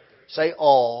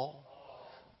all.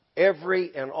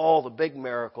 Every and all the big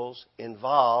miracles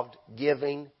involved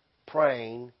giving,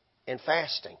 praying, and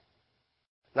fasting.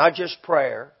 Not just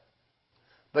prayer,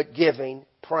 but giving,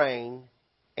 praying,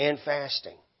 and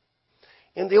fasting.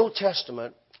 In the Old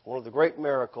Testament, one of the great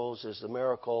miracles is the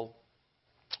miracle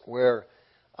where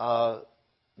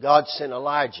God sent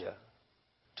Elijah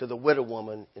to the widow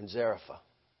woman in Zarephath.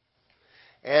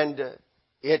 And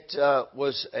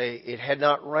it had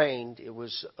not rained. It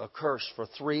was a curse for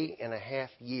 3.5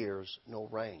 years, no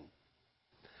rain.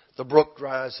 The brook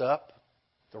dries up.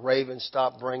 The ravens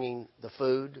stop bringing the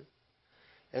food.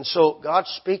 And so God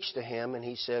speaks to him and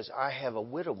he says, I have a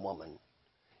widow woman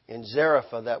in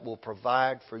Zarephath that will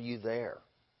provide for you there.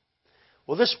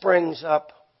 Well, this brings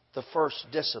up the first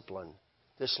discipline.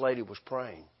 This lady was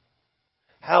praying.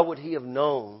 How would he have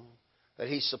known that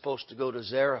he's supposed to go to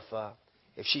Zarephath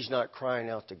if she's not crying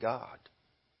out to God?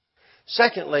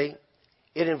 Secondly,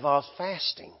 it involves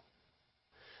fasting.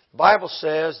 The Bible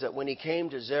says that when he came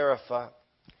to Zarephath,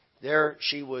 there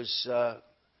she was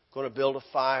going to build a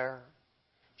fire.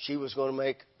 She was going to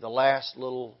make the last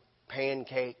little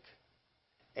pancake,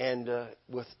 and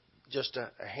with just a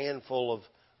handful of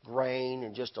grain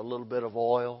and just a little bit of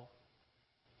oil.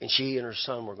 And she and her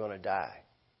son were going to die.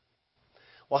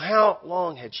 Well, how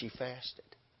long had she fasted?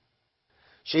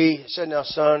 She said, now,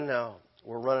 son, now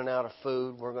we're running out of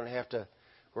food. We're going to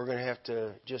have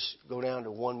to just go down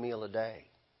to one meal a day.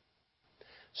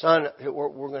 Son,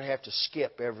 we're going to have to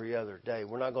skip every other day.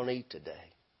 We're not going to eat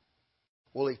today.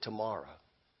 We'll eat tomorrow.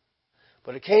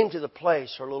 But it came to the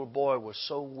place her little boy was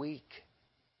so weak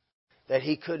that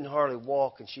he couldn't hardly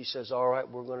walk. And she says, all right,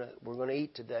 we're going to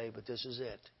eat today, but this is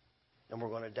it. And we're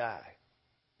going to die.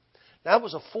 That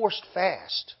was a forced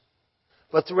fast.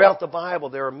 But throughout the Bible,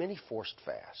 there are many forced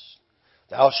fasts.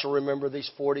 Thou shalt remember these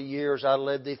 40 years I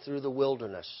led thee through the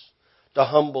wilderness, to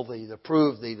humble thee, to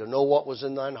prove thee, to know what was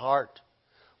in thine heart,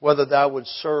 whether thou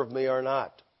wouldst serve me or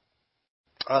not.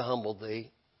 I humbled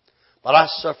thee, but I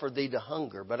suffered thee to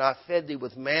hunger, but I fed thee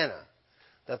with manna,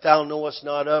 that thou knowest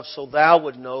not of, so thou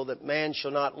would know that man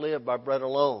shall not live by bread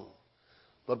alone,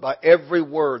 but by every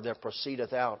word that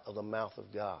proceedeth out of the mouth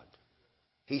of God.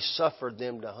 He suffered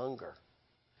them to hunger.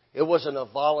 It wasn't a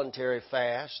voluntary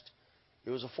fast. It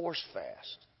was a forced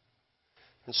fast.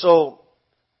 And so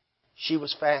she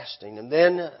was fasting. And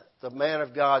then the man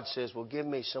of God says, well, give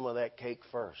me some of that cake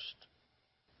first.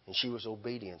 And she was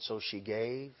obedient. So she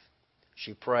gave,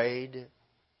 she prayed,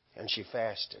 and she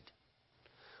fasted.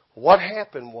 What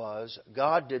happened was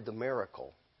God did the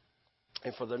miracle.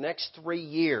 And for the next 3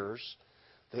 years,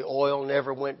 the oil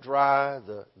never went dry.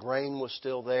 The grain was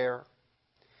still there.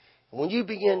 When you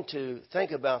begin to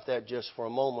think about that just for a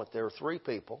moment, there are 3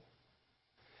 people.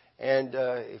 And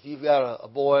if you've got a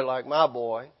boy like my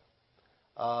boy,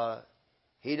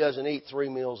 he doesn't eat 3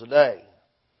 meals a day.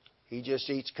 He just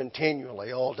eats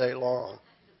continually all day long.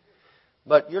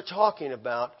 But you're talking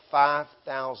about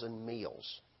 5,000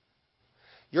 meals.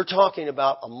 You're talking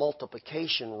about a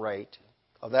multiplication rate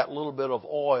of that little bit of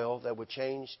oil that would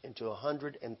change into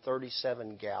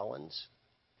 137 gallons.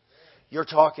 You're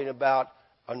talking about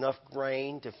enough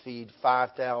grain to feed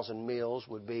 5,000 meals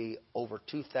would be over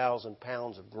 2,000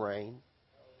 pounds of grain.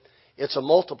 It's a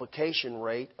multiplication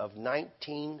rate of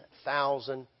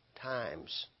 19,000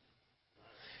 times.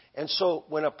 And so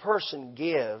when a person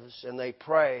gives and they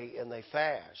pray and they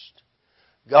fast,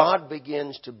 God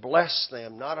begins to bless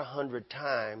them not 100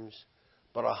 times,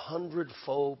 but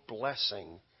 100-fold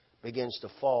blessing begins to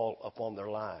fall upon their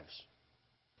lives.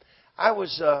 I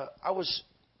was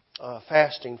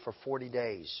fasting for 40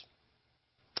 days.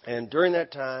 And during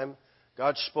that time,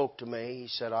 God spoke to me. He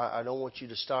said, I don't want you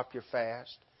to stop your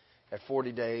fast at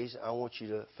 40 days. I want you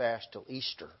to fast till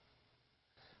Easter.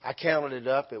 I counted it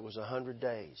up. It was 100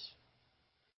 days.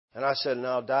 And I said, and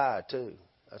I'll die too.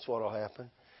 That's what will happen.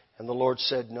 And the Lord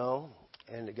said no.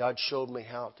 And God showed me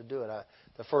how to do it.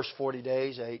 The first 40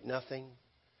 days, I ate nothing.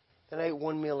 Then I ate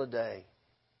 1 meal a day.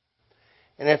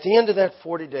 And at the end of that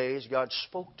 40 days, God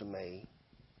spoke to me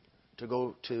to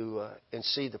go to and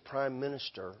see the Prime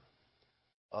Minister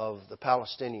of the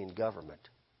Palestinian government.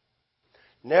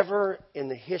 Never in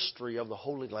the history of the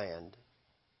Holy Land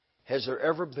has there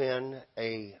ever been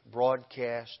a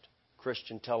broadcast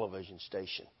Christian television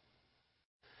station.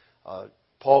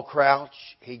 Paul Crouch,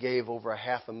 he gave over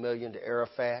 $500,000 to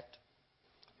Arafat.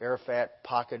 Arafat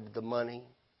pocketed the money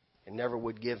and never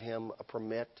would give him a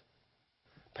permit.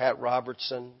 Pat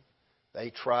Robertson, they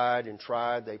tried and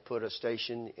tried. They put a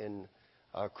station in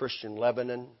Christian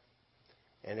Lebanon,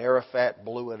 and Arafat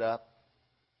blew it up.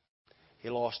 He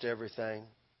lost everything.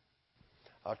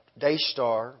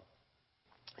 Daystar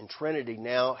and Trinity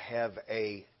now have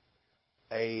a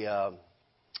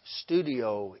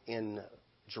studio in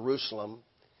Jerusalem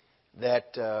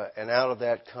that, and out of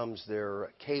that comes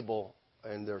their cable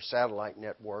and their satellite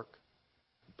network.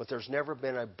 But there's never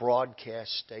been a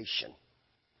broadcast station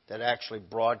that actually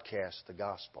broadcasts the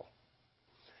gospel.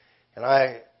 And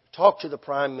I talked to the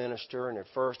Prime Minister, and at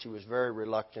first he was very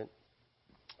reluctant.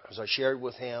 As I shared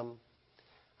with him,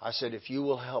 I said, if you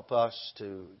will help us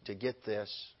to get this,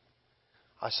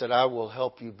 I said, I will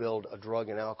help you build a drug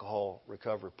and alcohol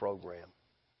recovery program.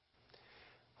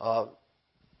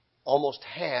 Almost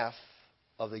half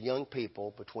of the young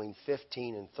people between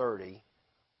 15 and 30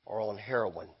 are on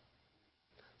heroin.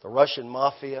 The Russian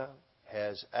mafia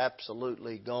has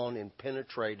absolutely gone and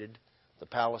penetrated the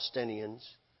Palestinians,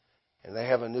 and they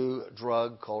have a new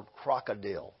drug called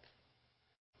crocodile.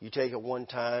 You take it one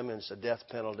time and it's a death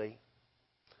penalty.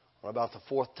 On about the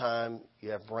fourth time,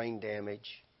 you have brain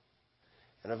damage.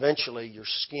 And eventually your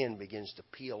skin begins to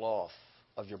peel off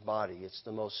of your body. It's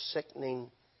the most sickening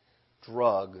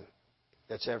drug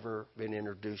that's ever been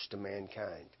introduced to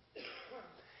mankind.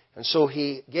 And so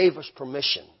he gave us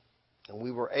permission, and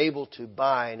we were able to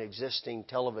buy an existing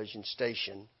television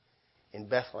station in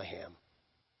Bethlehem.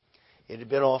 It had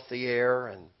been off the air,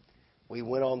 and we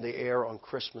went on the air on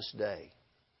Christmas Day.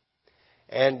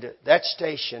 And that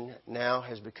station now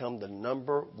has become the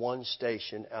number one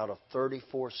station out of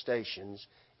 34 stations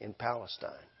in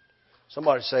Palestine.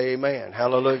 Somebody say amen.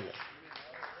 Hallelujah.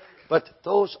 But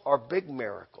those are big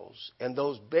miracles, and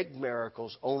those big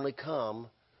miracles only come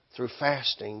through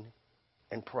fasting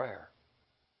and prayer.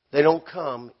 They don't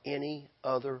come any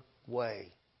other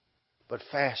way but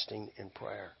fasting and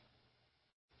prayer.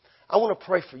 I want to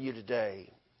pray for you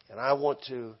today, and I want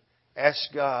to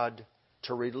ask God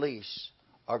to release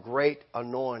a great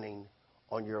anointing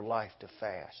on your life to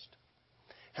fast.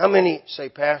 How many say,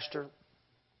 Pastor,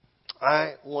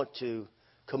 I want to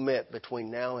commit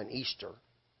between now and Easter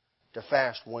to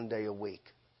fast one day a week.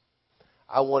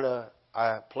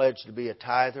 I pledge to be a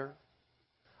tither.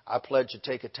 I pledge to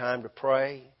take a time to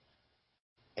pray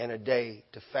and a day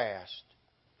to fast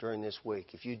during this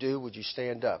week. If you do, would you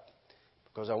stand up?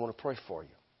 Because I want to pray for you.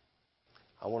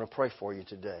 I want to pray for you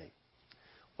today.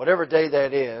 Whatever day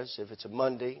that is, if it's a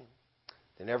Monday,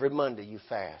 then every Monday you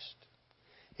fast.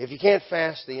 If you can't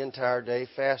fast the entire day,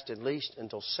 fast at least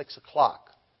until 6 o'clock,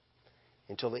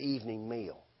 until the evening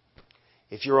meal.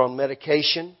 If you're on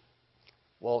medication,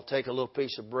 well, take a little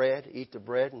piece of bread, eat the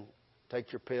bread, and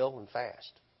take your pill and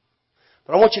fast.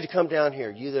 But I want you to come down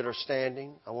here. You that are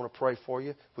standing, I want to pray for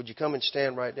you. Would you come and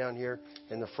stand right down here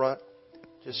in the front?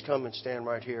 Just come and stand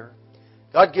right here.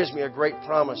 God gives me a great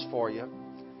promise for you.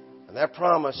 And that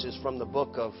promise is from the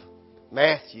book of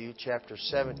Matthew, chapter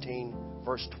 17,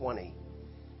 verse 20.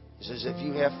 It says, if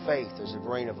you have faith as a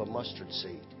grain of a mustard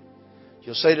seed,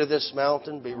 you'll say to this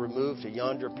mountain, be removed to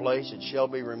yonder place, it shall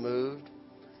be removed,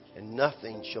 and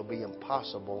nothing shall be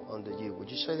impossible unto you. Would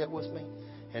you say that with me?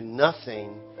 And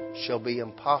nothing shall be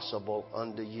impossible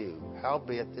unto you.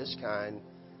 Howbeit this kind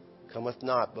cometh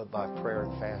not but by prayer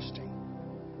and fasting.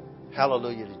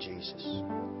 Hallelujah to Jesus.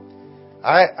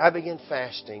 I began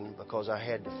fasting because I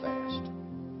had to fast.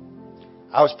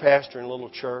 I was pastoring a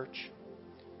little church,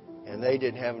 and they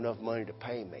didn't have enough money to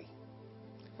pay me.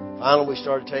 Finally, we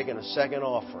started taking a second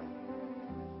offering.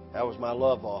 That was my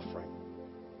love offering.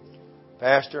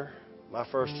 Pastor, my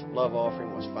first love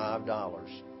offering was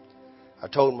 $5. I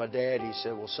told my dad, he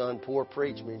said, well, son, poor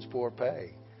preach means poor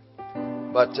pay.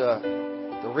 But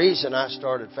the reason I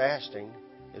started fasting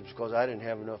is because I didn't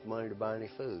have enough money to buy any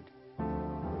food.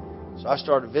 So I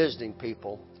started visiting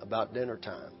people about dinner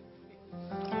time.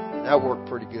 And that worked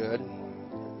pretty good.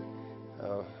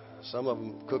 Some of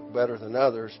them cooked better than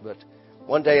others, but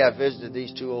one day I visited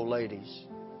these two old ladies.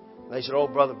 They said, oh,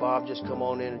 Brother Bob, just come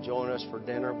on in and join us for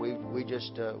dinner. We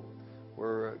just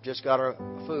got our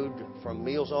food from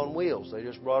Meals on Wheels. They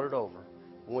just brought it over.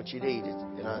 I want you to eat it.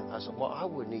 And I said, well, I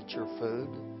wouldn't eat your food.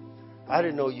 I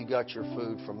didn't know you got your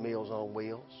food from Meals on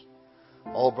Wheels.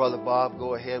 Oh, Brother Bob,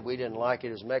 go ahead. We didn't like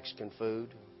it as Mexican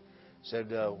food.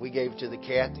 Said we gave it to the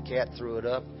cat threw it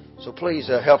up. So please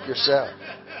help yourself.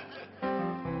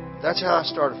 That's how I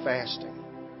started fasting.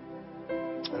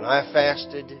 And I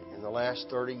fasted in the last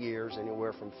 30 years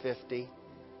anywhere from 50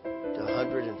 to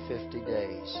 150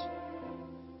 days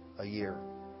a year.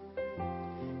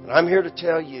 And I'm here to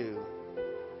tell you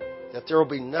that there will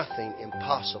be nothing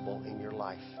impossible in your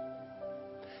life.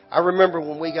 I remember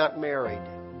when we got married,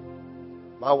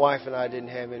 my wife and I didn't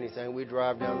have anything. We'd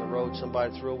drive down the road,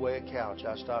 somebody threw away a couch.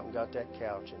 I stopped and got that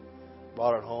couch and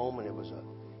brought it home, and it was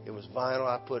vinyl.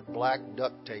 I put black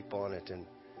duct tape on it, and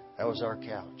that was our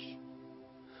couch.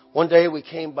 One day we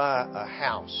came by a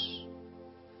house.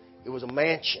 It was a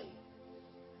mansion.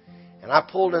 And I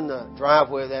pulled in the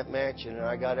driveway of that mansion, and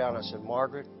I got out and I said,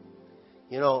 Margaret,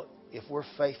 you know, if we're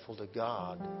faithful to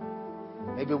God,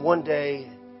 maybe one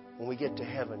day when we get to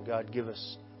heaven, God give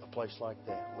us a place like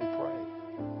that. We prayed.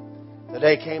 The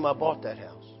day came, I bought that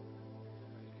house.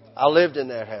 I lived in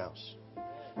that house.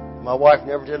 My wife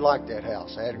never did like that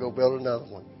house. I had to go build another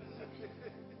one.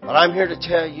 But I'm here to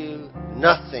tell you,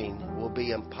 nothing will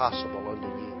be impossible unto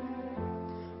you.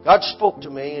 God spoke to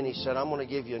me and He said, I'm going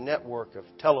to give you a network of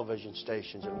television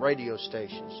stations and radio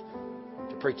stations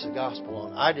to preach the gospel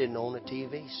on. I didn't own a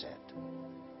TV set.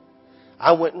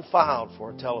 I went and filed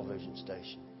for a television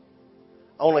station.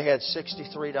 I only had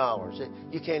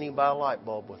 $63. You can't even buy a light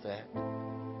bulb with that.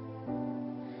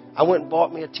 I went and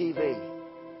bought me a TV.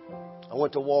 I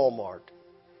went to Walmart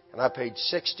and I paid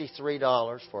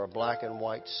 $63 for a black and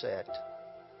white set.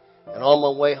 And on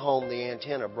my way home, the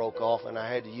antenna broke off and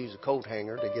I had to use a coat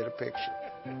hanger to get a picture.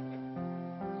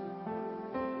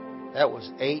 That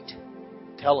was 8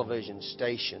 television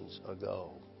stations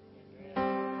ago.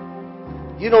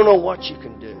 You don't know what you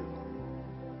can do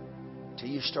till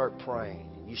you start praying.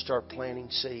 You start planting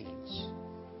seeds.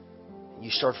 You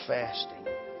start fasting.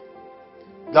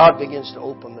 God begins to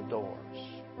open the doors.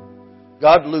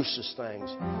 God looses things.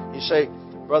 You say,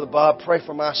 Brother Bob, pray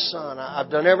for my son. I've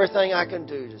done everything I can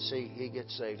do to see he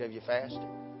gets saved. Have you fasted?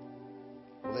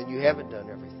 Well, then you haven't done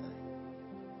everything.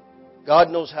 God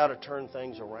knows how to turn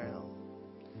things around.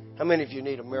 How many of you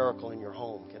need a miracle in your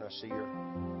home? Can I see your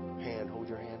hand? Hold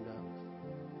your hand up.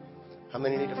 How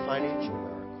many need a financial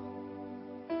miracle?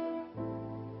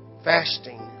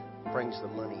 Fasting brings the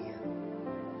money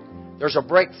in. There's a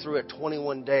breakthrough at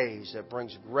 21 days that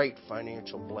brings great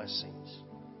financial blessings.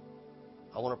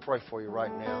 I want to pray for you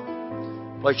right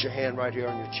now. Place your hand right here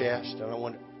on your chest, and I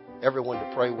want everyone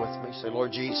to pray with me. Say,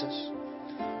 Lord Jesus,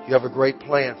 you have a great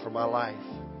plan for my life.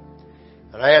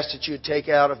 And I ask that you would take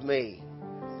out of me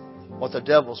what the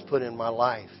devil's put in my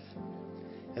life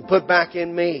and put back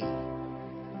in me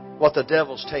what the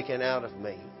devil's taken out of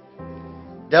me.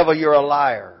 Devil, you're a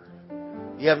liar.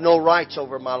 You have no rights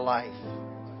over my life.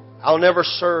 I'll never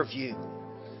serve you.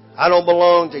 I don't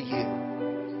belong to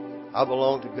you. I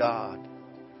belong to God.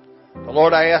 But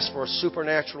Lord, I ask for a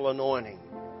supernatural anointing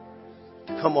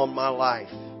to come on my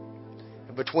life.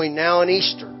 And between now and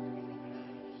Easter,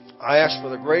 I ask for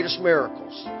the greatest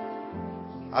miracles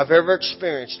I've ever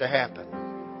experienced to happen.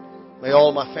 May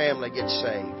all my family get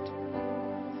saved.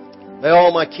 May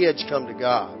all my kids come to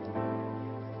God.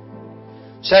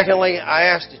 Secondly, I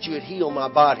ask that you would heal my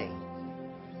body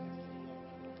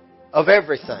of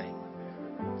everything.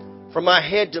 From my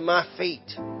head to my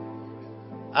feet,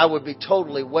 I would be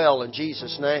totally well in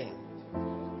Jesus' name.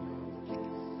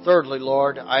 Thirdly,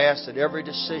 Lord, I ask that every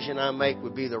decision I make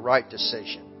would be the right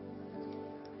decision.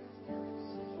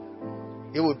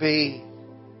 It would be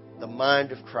the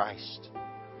mind of Christ.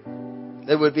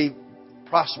 There would be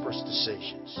prosperous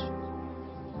decisions,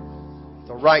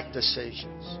 the right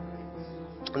decisions.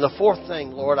 And the fourth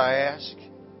thing, Lord, I ask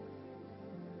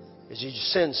is you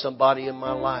send somebody in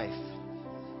my life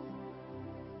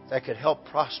that could help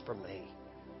prosper me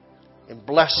and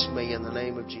bless me in the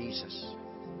name of Jesus.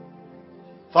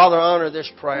 Father, honor this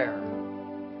prayer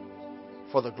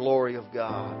for the glory of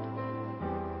God.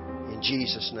 In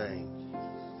Jesus' name.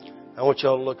 I want you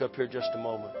all to look up here just a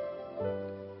moment.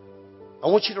 I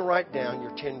want you to write down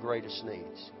your 10 greatest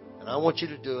needs. And I want you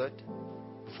to do it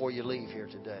before you leave here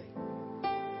today.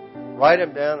 Write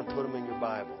them down and put them in your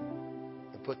Bible.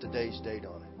 And put today's date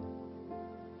on it.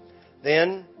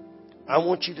 Then, I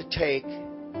want you to take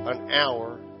an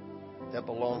hour that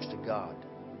belongs to God.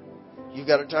 You've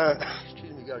got a time,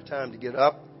 you got a time to get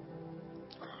up.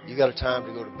 You got a time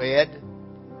to go to bed.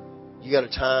 You got a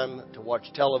time to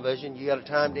watch television. You got a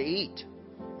time to eat.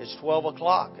 It's 12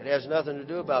 o'clock. It has nothing to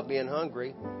do about being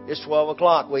hungry. It's 12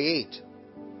 o'clock. We eat.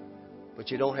 But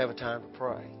you don't have a time to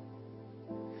pray.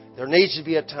 There needs to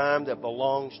be a time that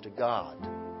belongs to God.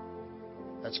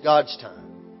 That's God's time.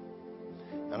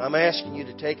 And I'm asking you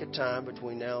to take a time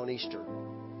between now and Easter.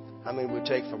 How many would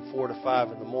take from 4 to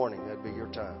 5 in the morning? That'd be your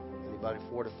time. Anybody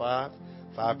 4 to 5?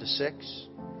 5 to 6?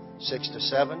 6 to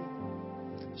 7?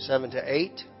 7 to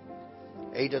 8?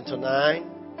 8 until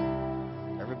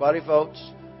 9? Everybody votes.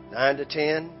 9 to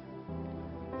 10?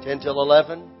 10 till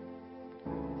 11?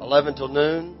 11 till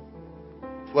noon?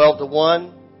 12 to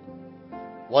 1?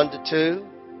 1 to 2?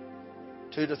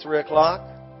 2 to 3 o'clock?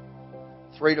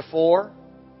 3 to 4?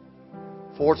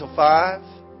 4 till 5?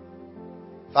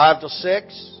 5 till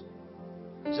 6?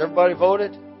 Has everybody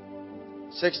voted?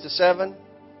 6 to 7?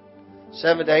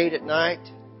 7 to 8 at night?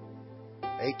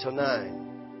 8 till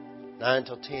 9? 9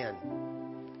 till 10?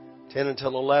 10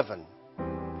 until 11?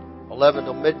 11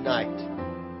 till midnight?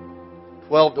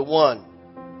 12 to 1?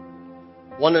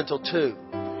 1 until 2?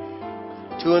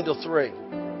 2 until 3?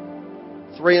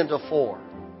 3 until 4?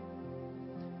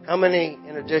 How many,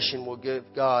 in addition, will give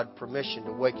God permission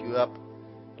to wake you up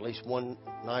at least one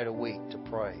night a week to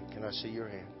pray? Can I see your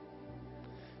hand?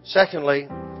 Secondly,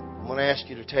 I'm going to ask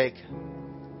you to take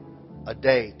a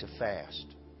day to fast.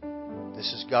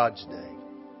 This is God's day.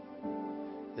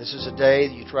 This is a day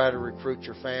that you try to recruit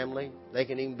your family. They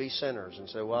can even be sinners and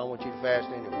say, well, I want you to fast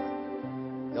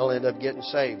anyway. They'll end up getting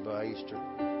saved by Easter.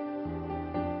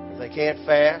 If they can't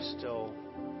fast till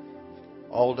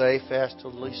all day, fast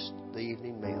till at least the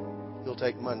evening meal. You'll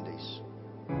take Mondays.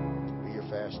 Be your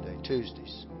fast day.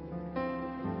 Tuesdays.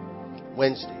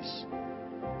 Wednesdays.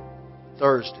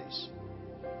 Thursdays.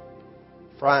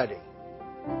 Friday.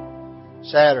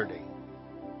 Saturday.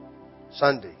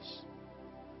 Sundays.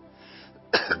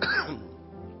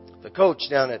 The coach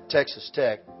down at Texas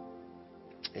Tech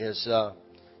is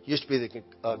used to be the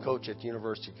coach at the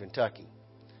University of Kentucky.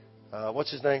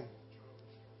 What's his name?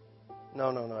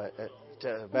 No.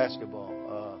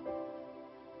 Basketball.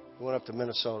 He went up to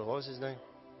Minnesota. What was his name?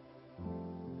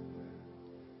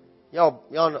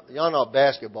 Y'all not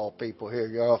basketball people here.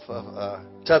 You're off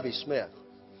of Tubby Smith.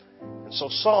 And so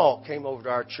Saul came over to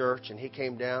our church, and he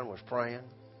came down and was praying.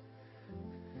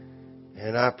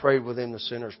 And I prayed with him the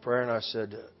sinner's prayer, and I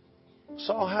said,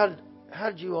 Saul, how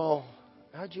did you all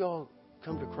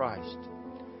come to Christ?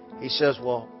 He says,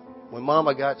 well, when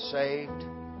Mama got saved,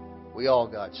 we all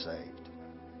got saved.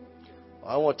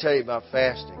 Well, I want to tell you about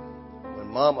fasting. When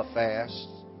Mama fasts,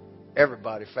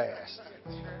 everybody fasts.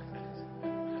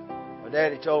 My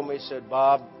daddy told me, he said,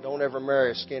 Bob, don't ever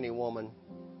marry a skinny woman.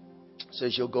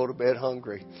 Says you'll go to bed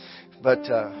hungry. But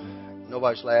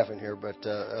nobody's laughing here, but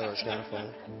that was kind of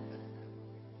funny.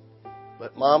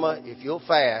 But Mama, if you'll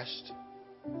fast,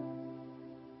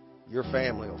 your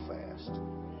family will fast.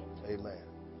 Amen.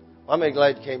 I'm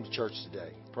glad you came to church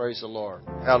today. Praise the Lord.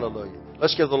 Hallelujah.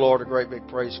 Let's give the Lord a great big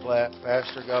praise clap.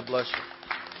 Pastor, God bless you.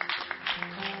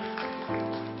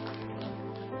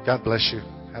 God bless you.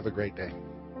 Have a great day.